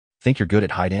Think you're good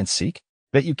at hide and seek?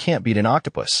 Bet you can't beat an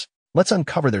octopus. Let's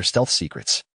uncover their stealth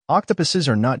secrets. Octopuses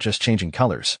are not just changing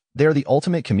colors. They are the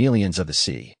ultimate chameleons of the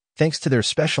sea, thanks to their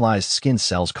specialized skin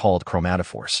cells called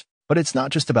chromatophores. But it's not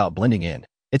just about blending in.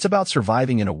 It's about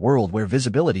surviving in a world where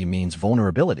visibility means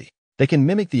vulnerability. They can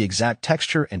mimic the exact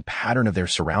texture and pattern of their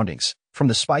surroundings, from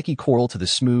the spiky coral to the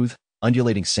smooth,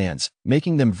 undulating sands,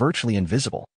 making them virtually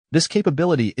invisible. This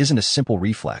capability isn't a simple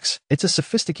reflex. It's a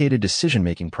sophisticated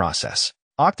decision-making process.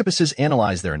 Octopuses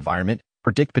analyze their environment,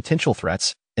 predict potential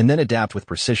threats, and then adapt with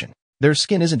precision. Their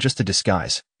skin isn't just a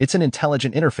disguise. It's an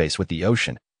intelligent interface with the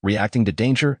ocean, reacting to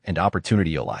danger and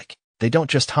opportunity alike. They don't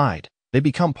just hide. They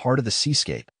become part of the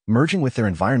seascape, merging with their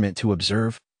environment to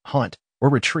observe, hunt, or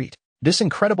retreat. This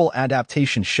incredible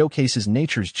adaptation showcases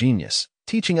nature's genius,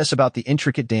 teaching us about the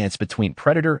intricate dance between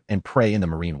predator and prey in the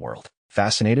marine world.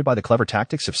 Fascinated by the clever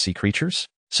tactics of sea creatures?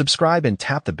 Subscribe and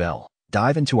tap the bell.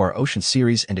 Dive into our ocean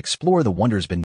series and explore the wonders beneath.